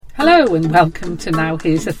Hello and welcome to Now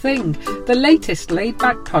Here's a Thing, the latest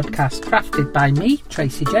laid-back podcast crafted by me,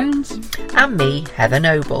 Tracy Jones. And me, Heather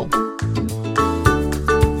Noble.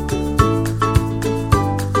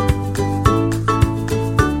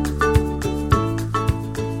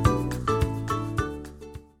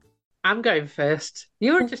 I'm going first.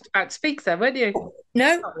 You were just about to speak then, weren't you?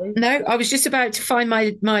 No, I was just about to find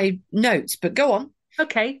my notes, but go on.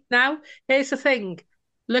 Okay, now here's the thing.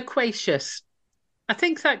 Loquacious. I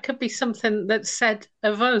think that could be something that's said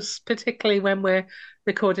of us, particularly when we're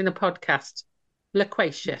recording a podcast.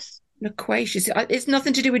 Loquacious. Loquacious. It's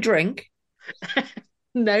nothing to do with drink.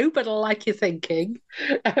 No, but I like your thinking.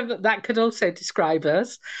 That could also describe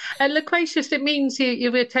us. Loquacious, it means you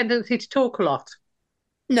have a tendency to talk a lot.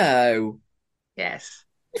 No. Yes.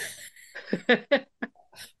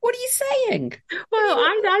 What are you saying? Well,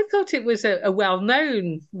 I thought it was a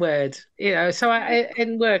well-known word, So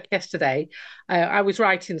in work yesterday, I was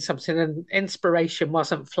writing something and inspiration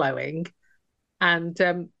wasn't flowing. And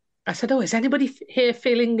I said, is anybody here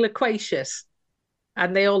feeling loquacious?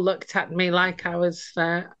 And they all looked at me like I was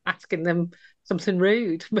asking them something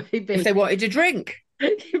rude, maybe. If they wanted a drink.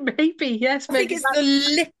 Maybe, yes. I think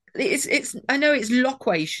it's I know it's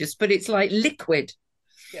loquacious, but it's like liquid.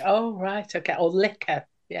 Oh, right. Okay. Or liquor.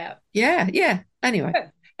 Yeah. Yeah. Anyway.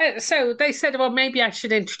 So they said, well, maybe I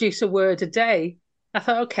should introduce a word a day. I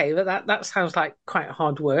thought, okay, well, that sounds like quite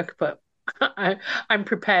hard work, but I'm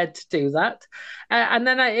prepared to do that. And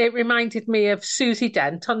then it reminded me of Susie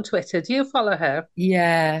Dent on Twitter. Do you follow her?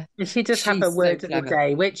 Yeah. And she does have a word of the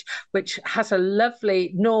day, which has a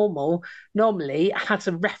lovely normally has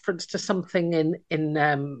a reference to something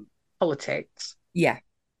in politics. Yeah.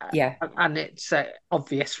 And it's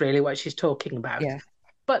obvious, really, what she's talking about. Yeah.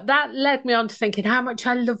 But that led me on to thinking how much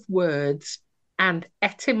I love words and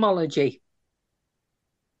etymology.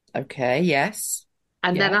 Okay, yes.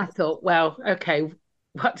 And then I thought, well, okay,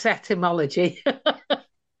 what's etymology?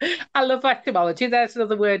 I love etymology. There's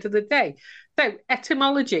another word of the day. So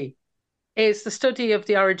etymology is the study of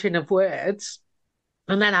the origin of words.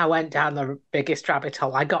 And then I went down the biggest rabbit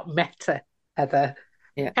hole. I got meta, Heather.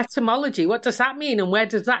 Yeah. Etymology, what does that mean? And where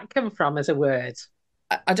does that come from as a word?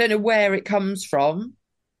 I don't know where it comes from.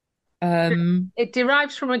 It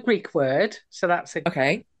derives from a Greek word. So that's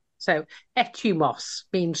okay. So etymos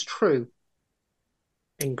means true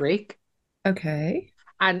in Greek. Okay.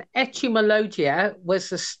 And etymologia was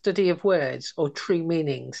the study of words or true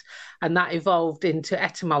meanings. And that evolved into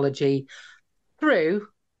etymology through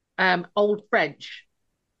Old French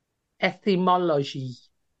etymology,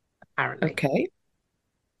 apparently. Okay.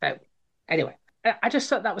 So anyway, I just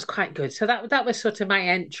thought that was quite good. So that was sort of my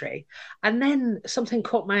entry. And then something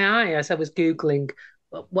caught my eye as I was Googling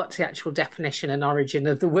what's the actual definition and origin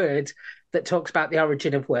of the word that talks about the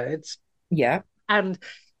origin of words. Yeah. And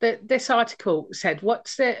this article said,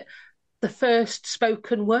 what's the first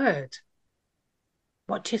spoken word?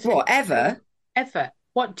 What do you think? What, ever? Ever.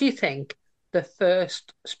 What do you think the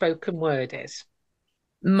first spoken word is?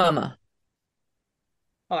 Mama.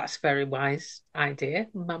 Well, that's a very wise idea.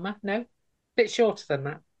 Mama, no? Bit shorter than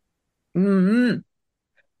that. Mm-hmm.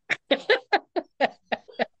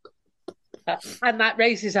 And that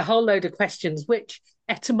raises a whole load of questions, which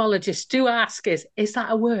etymologists do ask is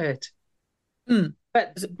that a word? Mm.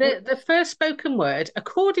 But the first spoken word,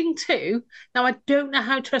 according to, now I don't know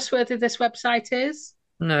how trustworthy this website is.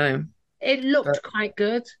 No. It looked quite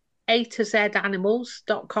good.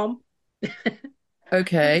 A2ZAnimals.com.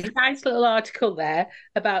 Okay. There's a nice little article there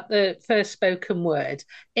about the first spoken word.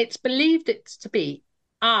 It's believed it's to be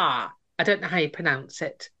R. I don't know how you pronounce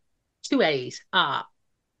it. 2 A's, R.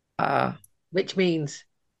 Which means,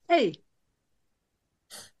 hey.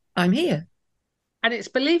 I'm here. And it's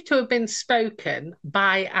believed to have been spoken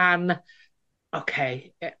by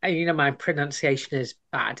my pronunciation is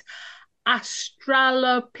bad,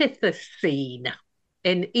 Australopithecine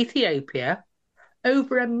in Ethiopia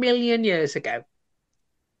over 1 million years ago.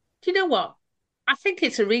 Do you know what? I think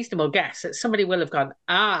it's a reasonable guess that somebody will have gone,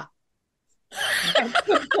 at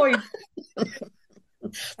some point.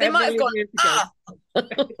 They might have gone,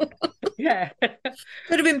 Yeah.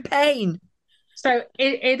 Could have been pain. So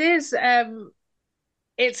it is,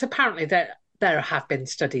 it's apparently that there have been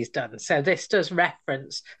studies done. So this does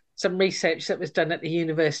reference some research that was done at the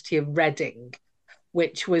University of Reading,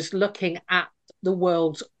 which was looking at the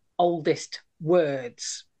world's oldest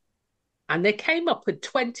words. And they came up with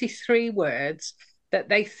 23 words that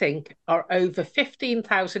they think are over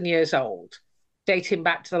 15,000 years old, dating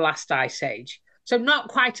back to the last ice age. So not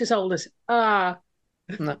quite as old as No.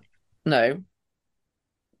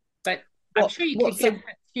 But I'm sure you could get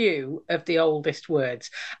few of the oldest words.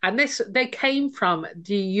 And this they came from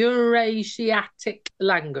the Eurasiatic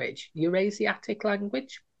language. And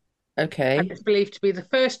Okay. it's believed to be the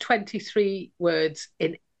first 23 words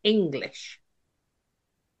in English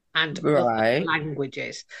and other Right.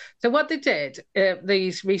 languages. So what they did,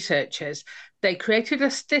 these researchers, they created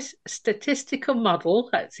a statistical model.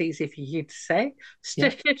 That's easy for you to say.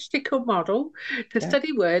 Yeah. Statistical model to Yeah.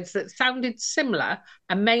 study words that sounded similar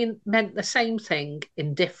and meant the same thing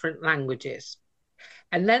in different languages.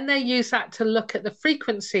 And then they use that to look at the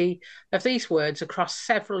frequency of these words across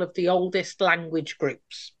several of the oldest language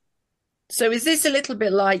groups. So is this a little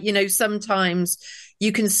bit like, sometimes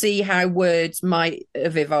you can see how words might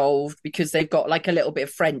have evolved because they've got like a little bit of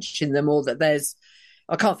French in them, or that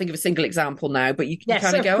I can't think of a single example now, but you Yes,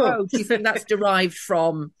 kind of of go, course. oh, do you think that's derived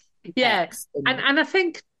from Yeah, X? and I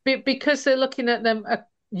think because they're looking at them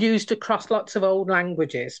used across lots of old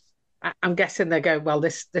languages, I'm guessing they go, well,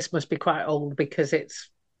 this must be quite old because it's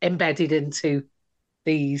embedded into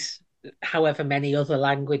these however many other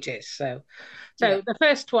languages. Yeah. So the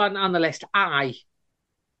first one on the list, I,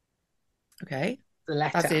 Okay. the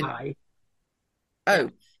As letter in, I, yeah,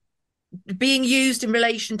 oh, being used in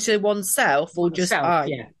relation to oneself or just oneself, I?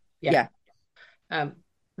 yeah, yeah. Yeah. Um,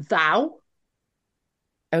 thou,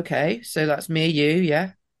 Okay. So that's me, you.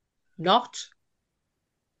 Yeah. not.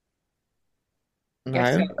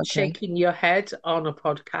 Guess No. that Okay. shaking your head on a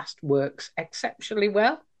podcast works exceptionally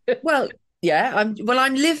well. Well, yeah. I'm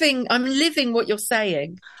living what you're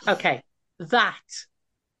saying. Okay, that.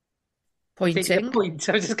 So you're going to Pointing. point.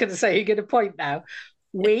 I was just going to say you're going to point now.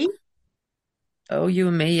 We, Oh, you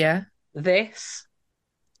and me. Yeah. this,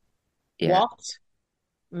 Yeah. what,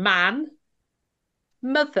 man,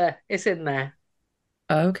 mother is in there.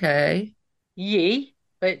 Okay. Ye,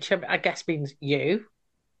 which I guess means you,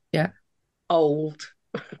 Yeah. old.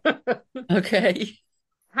 Okay.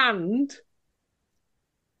 Hand,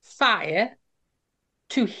 fire,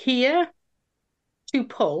 to hear, to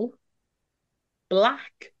pull,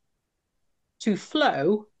 black, to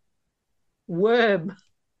flow, worm,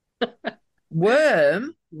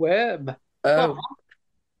 Worm. worm. Bark, Oh.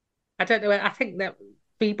 I don't know. I think that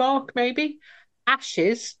bee bark maybe.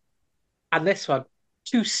 Ashes, and this one,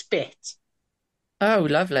 to spit. Oh,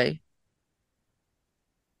 lovely.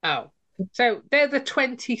 Oh, so they're the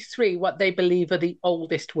 23, what they believe are the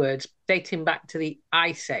oldest words, dating back to the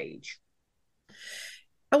Ice Age.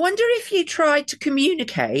 I wonder if you tried to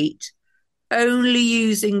communicate only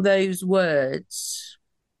using those words.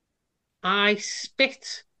 I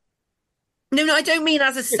spit. No, no, I don't mean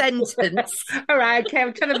as a sentence. All right, okay,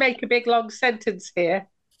 I'm trying to make a big long sentence here.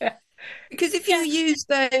 Because if you Yeah, use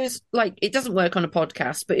those, like, it doesn't work on a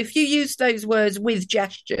podcast, but if you use those words with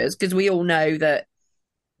gestures, because we all know that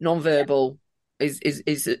nonverbal is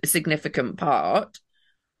a significant part,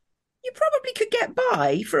 you probably could get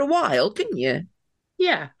by for a while, couldn't you?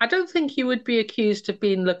 yeah. I don't think you would be accused of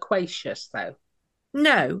being loquacious, though.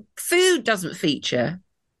 No, food doesn't feature.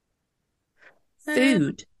 Uh,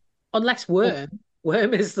 Food. unless Oh, worm.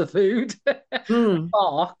 Worm is the food. mm,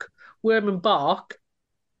 Bark. Worm and bark.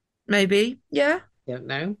 maybe. Yeah. Don't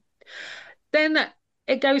know. Then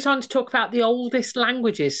it goes on to talk about the oldest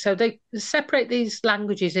languages. So they separate these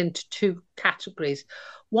languages into two categories.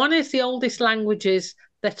 One is the oldest languages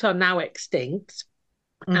that are now extinct,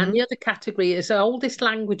 and Hmm. the other category is the oldest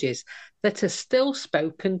languages that are still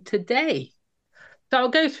spoken today. So I'll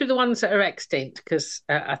go through the ones that are extinct because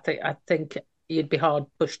I think you'd be hard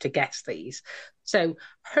pushed to guess these. So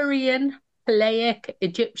Hurrian, Palaic,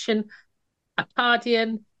 Egyptian,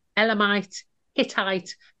 Akkadian, Elamite,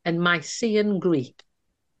 Hittite, and Mycenaean Greek.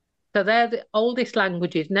 So they're the oldest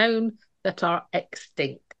languages known that are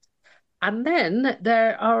extinct. And then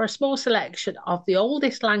there are a small selection of the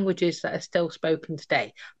oldest languages that are still spoken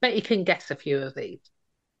today. Bet you can guess a few of these.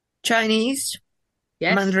 Chinese,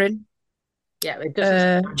 Yes? Mandarin, Yeah, it doesn't say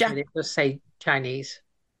Mandarin, Jap it does say Chinese.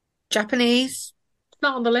 Japanese, It's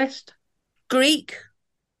not on the list. Greek,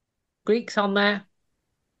 Greek's on there.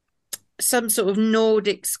 some sort of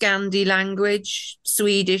Nordic Scandi language,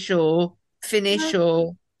 Swedish or Finnish No,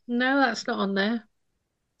 or no, that's not on there.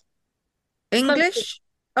 Close. English,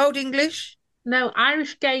 Old English. No,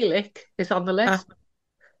 Irish Gaelic is on the Ah, list.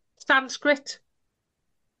 Sanskrit,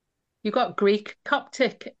 you got Greek,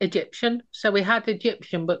 Coptic, Egyptian. So we had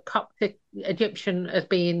Egyptian, but Coptic Egyptian has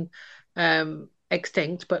been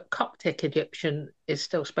extinct, but Coptic Egyptian is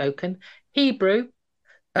still spoken. Hebrew,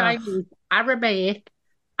 ah, Chinese, Aramaic,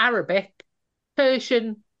 Arabic,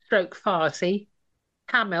 Persian, stroke Farsi,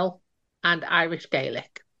 Tamil, and Irish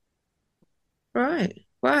Gaelic. right.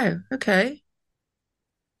 Wow. Okay.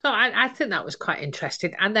 So I think that was quite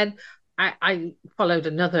interesting. And then I followed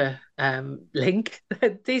another link.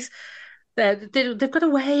 These they've got a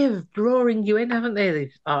way of drawing you in, haven't they?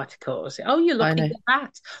 These articles. Oh, you're I looking know. at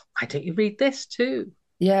that. Why don't you read this too?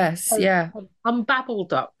 Yes, So, yeah. on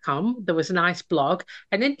Babbel.com, there was a nice blog,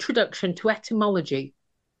 an introduction to etymology.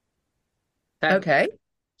 So, Okay.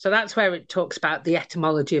 so that's where it talks about the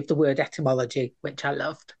etymology of the word etymology, which I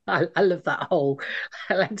loved. I love that whole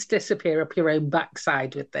let's disappear up your own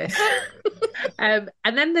backside with this. And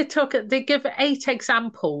then they give 8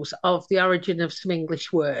 examples of the origin of some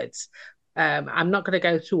English words. I'm not going to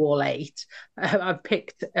go through all 8. I've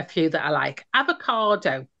picked a few that I like.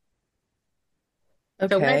 Avocado.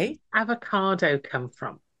 So where did Okay. avocado come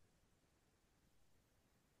from?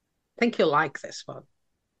 I think you'll like this one.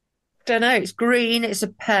 Don't know. It's green. It's a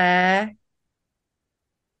pear.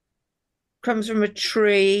 Comes from a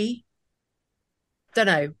tree. Don't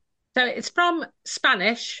know. So it's from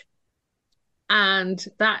Spanish, and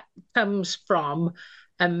that comes from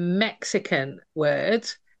a Mexican word,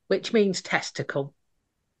 which means testicle.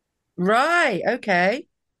 Right. Okay.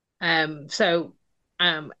 So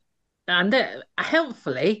and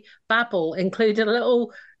helpfully, Babbel included a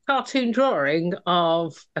little cartoon drawing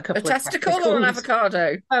of a A couple of testicle or an testicles.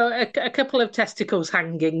 avocado? Oh, a couple of testicles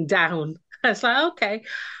hanging down. It's like, okay.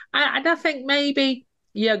 And I think maybe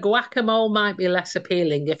your guacamole might be less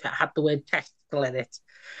appealing if it had the word testicle in it.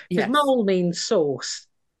 Because Yes. mole means sauce.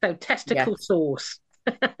 So testicle Yes. sauce.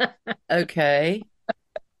 Okay.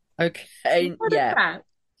 Okay. What Yeah. about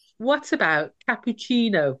what about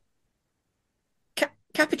cappuccino?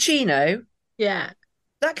 Cappuccino. Yeah.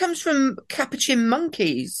 That comes from capuchin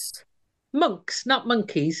monkeys. Monks, not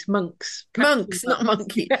monkeys, monks. Cappuccino Monks, not monks.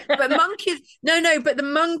 monkey. But monkeys, no, no, but the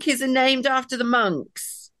monkeys are named after the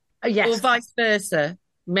monks, or Yes, vice versa.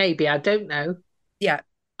 maybe. I don't know. Yeah,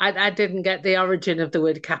 I didn't get the origin of the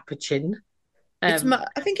word capuchin. Um,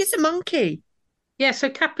 I think it's a monkey. yeah, so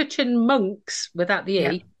capuchin monks, without the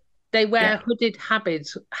Yeah, E, they yeah, wear hooded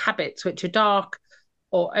habits which are dark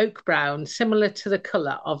or oak brown, similar to the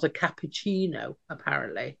colour of the cappuccino,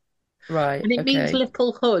 apparently. right. And it means Okay,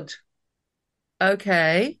 little hood.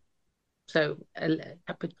 okay, So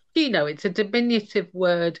cappuccino, it's a diminutive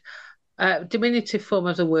word, diminutive form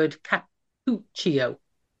of the word cappuccio,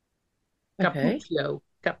 okay,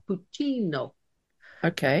 cappuccino.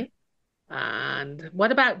 okay. And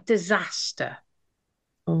what about disaster?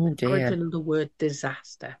 Oh dear. Origin of the word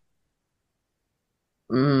disaster.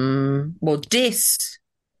 Well,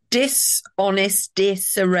 dishonest,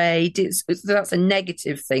 disarray. That's a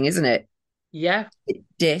negative thing, isn't it? Yeah,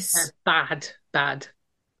 Dis, bad, bad.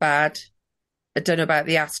 bad. I don't know about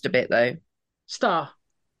the aster bit though. Star,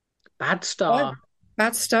 bad Bad, star,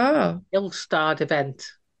 bad star. ill-starred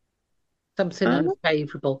event, something Oh,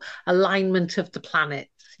 unfavorable, alignment of the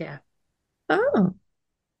planets. Yeah. oh,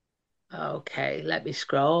 Okay, let me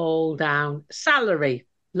scroll down. Salary.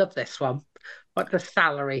 Love this one. What does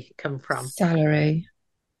salary come from? salary.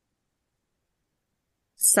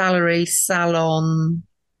 Salary, salon,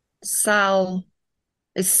 sal,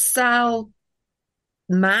 is sal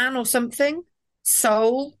man or something?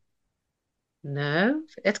 Soul, No,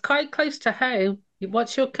 it's quite close to home.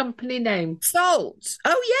 What's your company name? salt.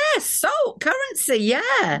 Oh, yes, salt, currency,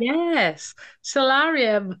 yeah. Yes,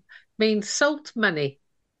 salarium means salt money.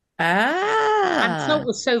 And Ah, salt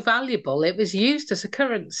was so valuable, it was used as a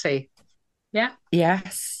currency. Yeah.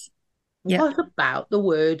 yes. Yeah. What about the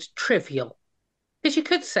word trivial? Because you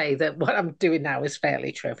could say that what I'm doing now is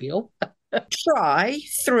fairly trivial. Try,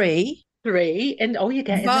 three, 3, and oh, you're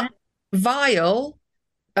getting vi there. vial.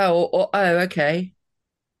 Oh, okay.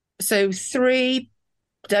 So three,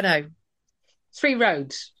 don't know. 3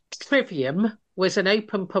 roads. Trivium was an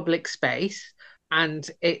open public space, and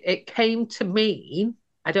it came to mean,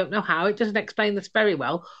 I don't know how, it doesn't explain this very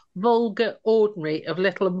well, vulgar, ordinary, of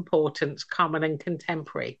little importance, common and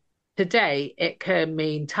contemporary. Today, it can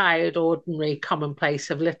mean tired, ordinary, commonplace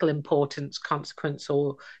of little importance, consequence,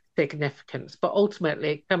 or significance. But ultimately,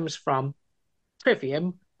 it comes from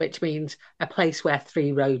trivium, which means a place where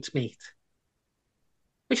 3 roads meet,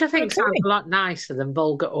 which I think sounds Okay. a lot nicer than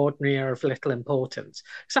vulgar, ordinary, or of little importance.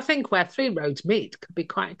 Because I think where 3 roads meet could be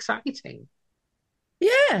quite exciting. Yeah,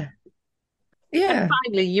 And yeah.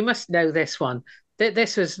 finally, you must know this one.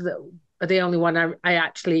 This was the only one I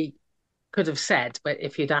actually could have said, but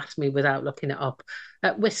if you'd asked me without looking it up,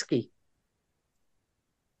 whiskey.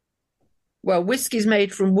 Well, whiskey's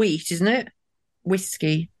made from wheat, isn't it?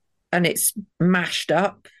 Whiskey. And it's mashed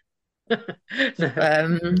up. No.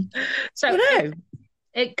 Um, So don't know.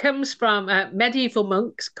 it comes from medieval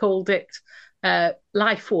monks called it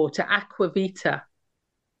life water, aqua vita.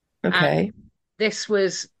 And Okay. this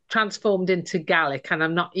was transformed into Gaelic, and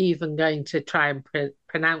I'm not even going to try and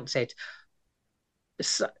pronounce it.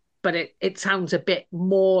 So, but it sounds a bit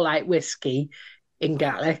more like whiskey in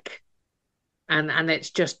Gaelic, and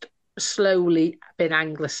it's just slowly been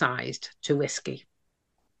anglicised to whiskey.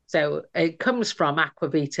 So it comes from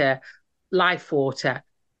aquavita, life water,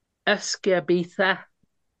 usca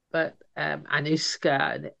but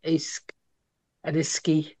anuska and isk and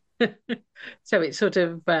iski. So it sort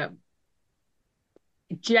of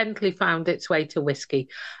gently found its way to whiskey.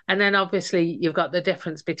 And then obviously you've got the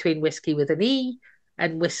difference between whiskey with an E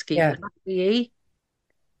and whiskey Yeah. without the E.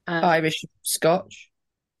 Irish, Scotch.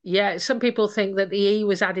 Yeah, some people think that the E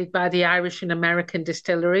was added by the Irish and American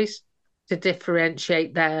distilleries to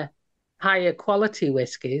differentiate their higher quality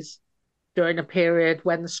whiskies during a period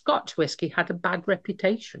when the Scotch whiskey had a bad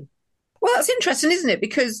reputation. Well, that's interesting, isn't it?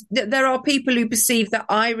 Because there are people who perceive that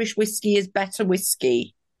Irish whiskey is better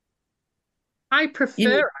whiskey. I You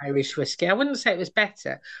know, prefer Irish whiskey. I wouldn't say it was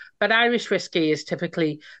better, but Irish whiskey is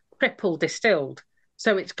typically triple distilled.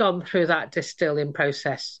 So it's gone through that distilling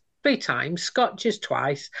process 3 times. Scotch is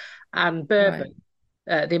twice, and right. bourbon,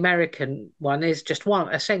 the American one, is just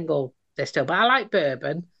a single distill. But I like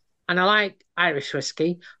bourbon and I like Irish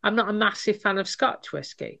whiskey. I'm not a massive fan of Scotch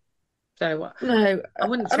whiskey. So No, I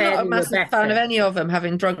wouldn't I'm say not a any were massive fan of better. any of them,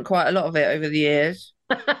 having drunk quite a lot of it over the years.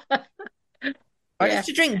 I Yeah. used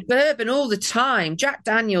to drink bourbon all the time, Jack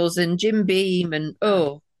Daniels and Jim Beam, and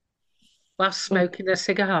While oh, smoking a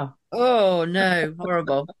cigar. oh no,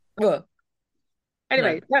 horrible. Oh, no.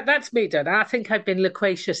 Anyway, that's me done. I think I've been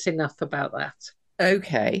loquacious enough about that.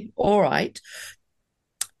 Okay, all right.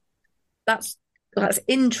 That's that's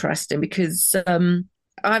interesting because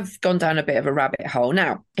I've gone down a bit of a rabbit hole.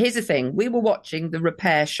 Now, here's the thing: we were watching the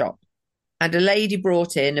repair shop, and a lady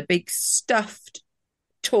brought in a big stuffed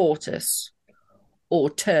tortoise or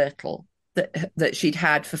turtle that she'd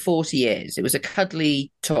had for 40 years. It was a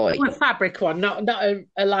cuddly toy. Oh, a fabric one, not a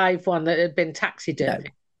live one that had been No, taxidermy.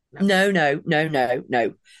 No.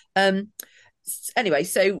 no. Um, anyway,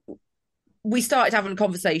 so we started having a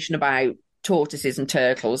conversation about tortoises and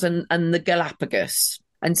turtles and the Galapagos.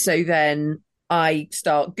 And so then I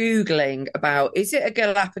start Googling about, is it a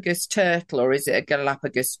Galapagos turtle or is it a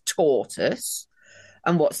Galapagos tortoise?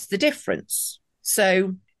 And what's the difference?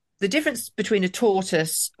 So the difference between a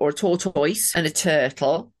tortoise or a tortoise and a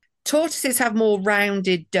turtle, tortoises have more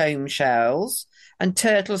rounded dome shells and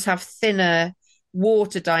turtles have thinner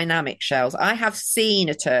water dynamic shells. I have seen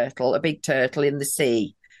a big turtle in the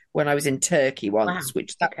sea when I was in Turkey Wow. once,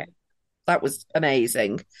 which Okay. that was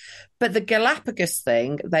amazing. But the Galapagos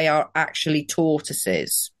thing, they are actually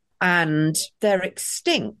tortoises and they're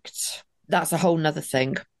extinct. That's a whole nother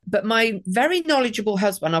thing. But my very knowledgeable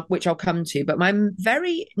husband, which I'll come to, but my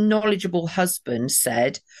very knowledgeable husband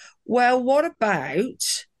said, well, what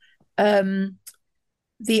about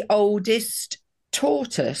the oldest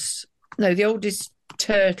tortoise? No, the oldest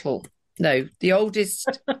turtle. No, the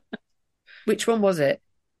oldest. Which one was it?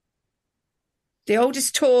 The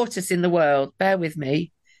oldest tortoise in the world. Bear with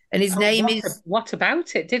me. And his Oh, name is, what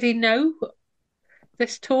about it? Did he know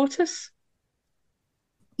this tortoise?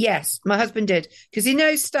 yes, my husband did, because he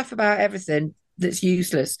knows stuff about everything that's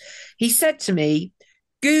useless. He said to me,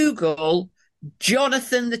 Google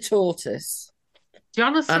Jonathan the tortoise. And I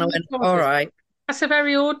Jonathan the went, all tortoise. right. That's a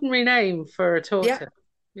very ordinary name for a Yeah. tortoise.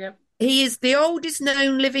 Yep. He is the oldest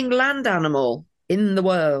known living land animal in the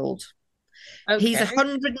world. He's Okay.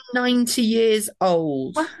 190 years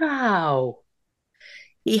old. Wow.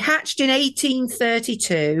 He hatched in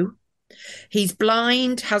 1832. He's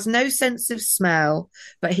blind, has no sense of smell,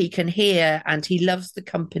 but he can hear and he loves the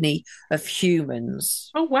company of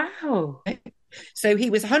humans. Oh, wow. So he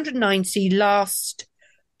was 190 last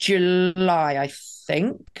July, I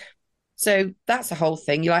think. So that's a whole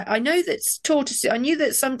thing. Like, I know that tortoises, I knew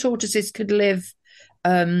that some tortoises could live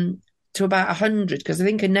to about 100 because I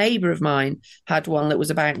think a neighbour of mine had one that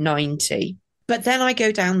was about 90. But then I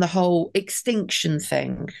go down the whole extinction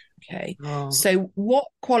thing. Okay. Oh, So what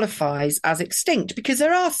qualifies as extinct? Because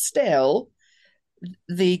there are still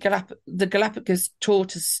the Galapagos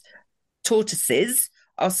tortoises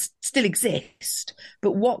still exist,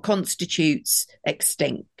 but what constitutes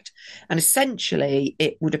extinct? And essentially,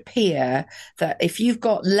 it would appear that if you've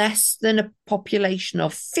got less than a population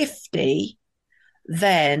of 50,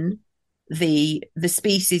 then the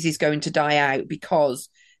species is going to die out because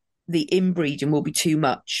the inbreeding will be too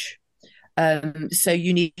much. So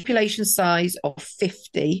you need a population size of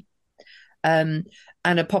 50 and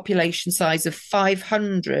a population size of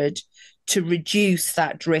 500 to reduce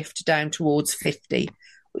that drift down towards 50,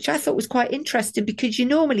 which I thought was quite interesting because you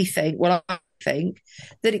normally think, well, I think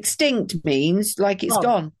that extinct means like it's gone.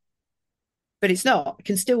 gone. but it's not. It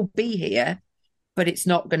can still be here, but it's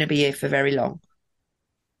not going to be here for very long.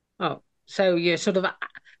 Oh, so you're sort of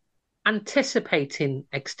anticipating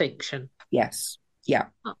extinction. Yes. Yeah.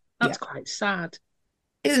 Oh, Yeah. that's quite sad.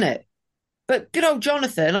 Isn't it? But good old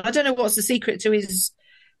Jonathan, I don't know what's the secret to his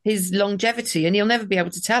longevity, and he'll never be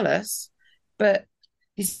able to tell us. But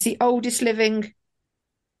he's the oldest living,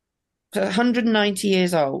 190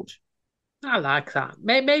 years old. I like that.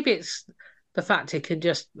 Maybe it's the fact he can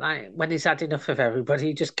just, like, when he's had enough of everybody,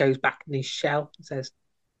 he just goes back in his shell and says,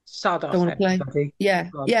 "Sod Don't off, want to play. everybody. Yeah,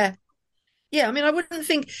 God." yeah, yeah. I mean, I wouldn't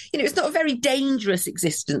think, it's not a very dangerous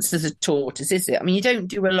existence as a tortoise, is it? I mean, you don't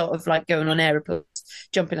do a lot of like going on aeroplanes,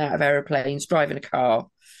 jumping out of aeroplanes, driving a car.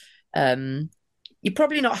 Um, you're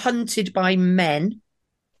probably not hunted by men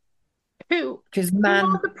because Who are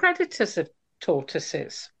man. the predators of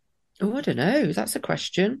tortoises? Oh, I don't know. That's a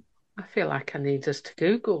question. I feel like I need us to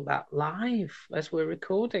Google that live as we're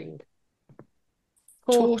recording.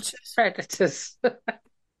 Tortoise Tortoise predators.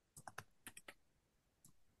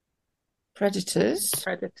 predators.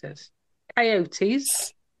 Predators.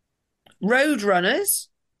 Coyotes. Road runners,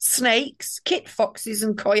 snakes, kit foxes,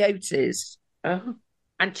 and coyotes, Oh.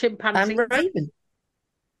 And and chimpanzees.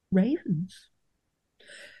 ravens,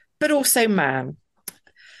 but also man.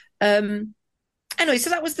 Um, anyway,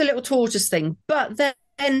 so that was the little tortoise thing. But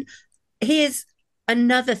then here's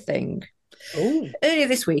another thing. Oh. Earlier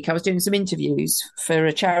this week, I was doing some interviews for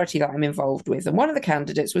a charity that I'm involved with, and one of the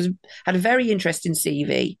candidates had a very interesting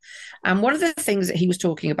CV. And one of the things that he was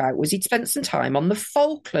talking about was he'd spent some time on the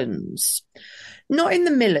Falklands, not in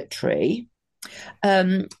the military,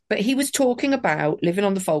 but he was talking about living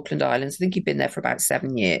on the Falkland Islands. I think he'd been there for about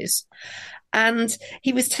 7 years. And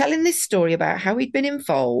he was telling this story about how he'd been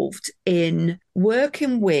involved in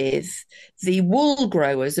working with the wool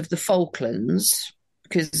growers of the Falklands,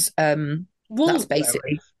 because Wool that's growers.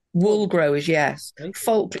 basically wool growers, yes. Okay.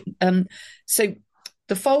 So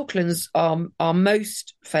the Falklands are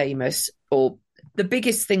most famous, or the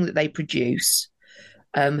biggest thing that they produce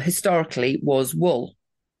historically was wool.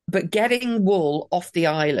 But getting wool off the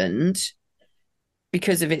island,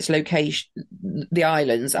 because of its location, the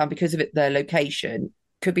islands, and because of their location,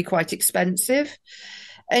 could be quite expensive.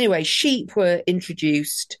 Anyway, sheep were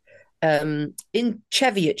introduced, in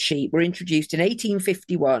Cheviot sheep were introduced in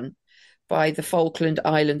 1851 by the Falkland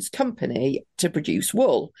Islands Company to produce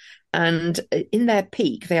wool. And in their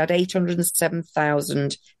peak, they had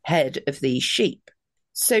 807,000 head of these sheep.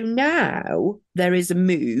 So now there is a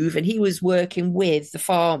move, and he was working with the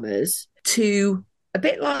farmers to, a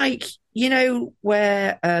bit like,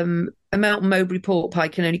 where a Melton Mowbray pork pie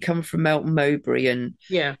can only come from Melton Mowbray. And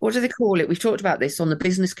Yeah, what do they call it? We've talked about this on the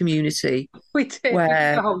business community, we did. We did a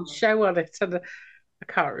where whole show on it, and I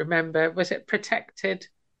can't remember. Was it protected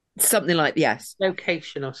something like, yes.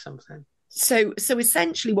 location or something? So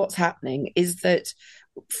essentially what's happening is that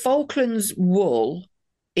Falklands wool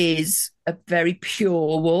is a very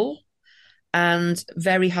pure wool and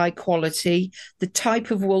very high quality. The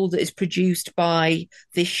type of wool that is produced by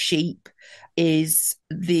this sheep is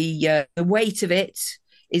the weight of it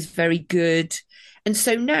is very good. And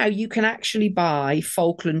so now you can actually buy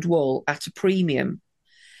Falkland wool at a premium.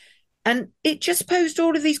 And it just posed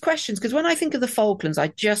all of these questions, because when I think of the Falklands, I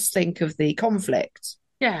just think of the conflict.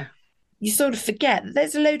 Yeah. You sort of forget that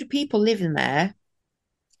there's a load of people living there,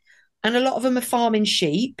 and a lot of them are farming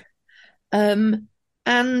sheep. And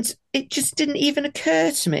it just didn't even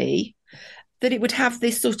occur to me that it would have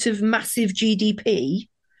this sort of massive GDP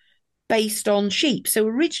based on sheep. So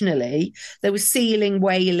originally there was sealing,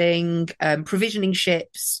 whaling, provisioning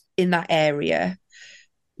ships in that area.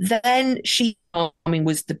 Then sheep farming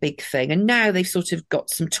was the big thing. And now they've sort of got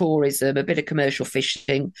some tourism, a bit of commercial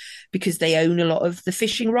fishing, because they own a lot of the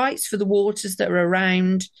fishing rights for the waters that are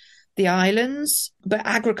around the islands. But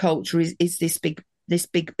agriculture is this big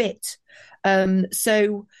bit. Yeah,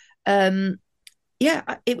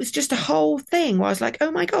 it was just a whole thing where I was like,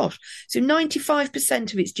 oh my gosh. So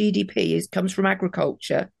 95% of its GDP comes from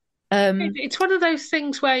agriculture. It's one of those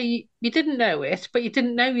things where you didn't know it, but you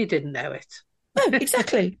didn't know you didn't know it. No,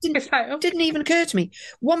 exactly. It's like, oh, Didn't even occur to me.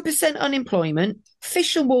 1% unemployment.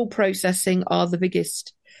 Fish and wool processing are the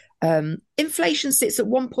biggest. Inflation sits at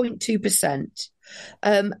 1.2%.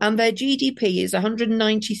 And their GDP is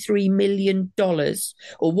 $193 million,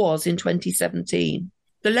 or was in 2017.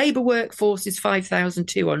 The labour workforce is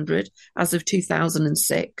 5,200 as of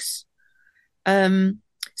 2006.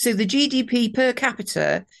 So the GDP per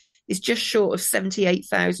capita is just short of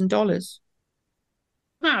 $78,000.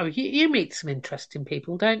 wow, you meet some interesting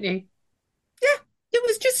people, don't you? Yeah,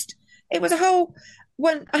 it was a whole.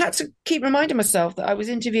 when I had to keep reminding myself that I was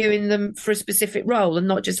interviewing them for a specific role and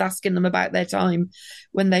not just asking them about their time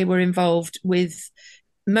when they were involved with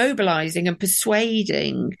mobilising and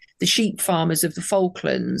persuading the sheep farmers of the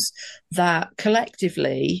Falklands that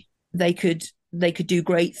collectively they could do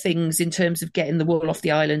great things in terms of getting the wool off the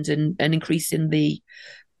island and increasing the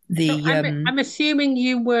So I'm assuming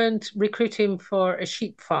you weren't recruiting for a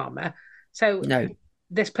sheep farmer. So no.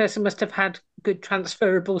 this person must have had good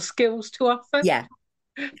transferable skills to offer. Yeah,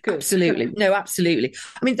 Good. absolutely. No, absolutely.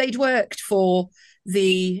 I mean, they'd worked for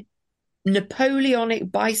the Napoleonic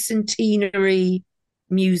Bicentenary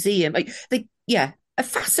Museum. A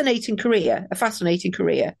fascinating career,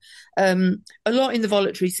 a lot in the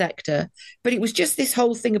voluntary sector. But it was just this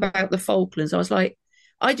whole thing about the Falklands. I was like,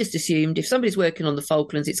 I just assumed if somebody's working on the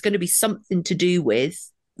Falklands, it's going to be something to do with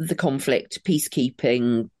the conflict,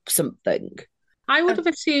 peacekeeping, something. I would have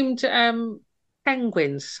assumed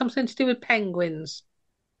penguins, something to do with penguins.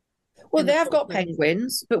 Well, they have got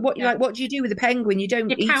penguins, but what do you do with a penguin? You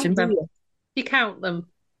don't eat them, do you? You count them.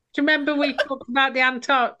 Do you remember we talked about the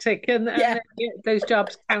Antarctic and those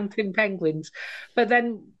jobs counting penguins? But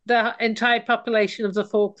then the entire population of the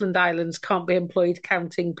Falkland Islands can't be employed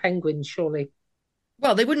counting penguins, surely.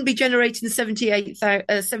 Well, they wouldn't be generating $78,000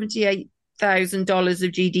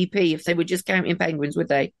 of GDP if they were just counting penguins, would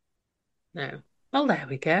they? No. Well, there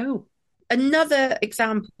we go. Another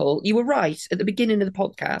example, you were right at the beginning of the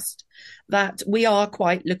podcast that we are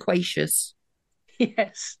quite loquacious.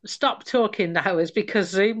 Yes. Stop talking now is because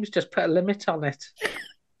Zoom's just put a limit on it.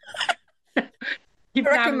 I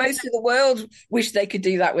reckon most of the world wish they could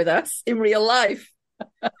do that with us in real life.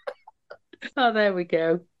 Oh, there we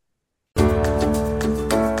go.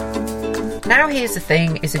 Now Here's the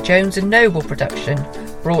Thing is a Jones and Noble production,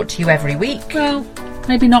 brought to you every week. Well,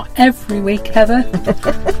 maybe not every week, Heather.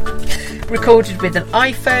 Recorded with an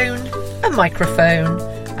iPhone, a microphone,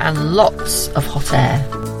 and lots of hot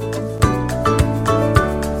air.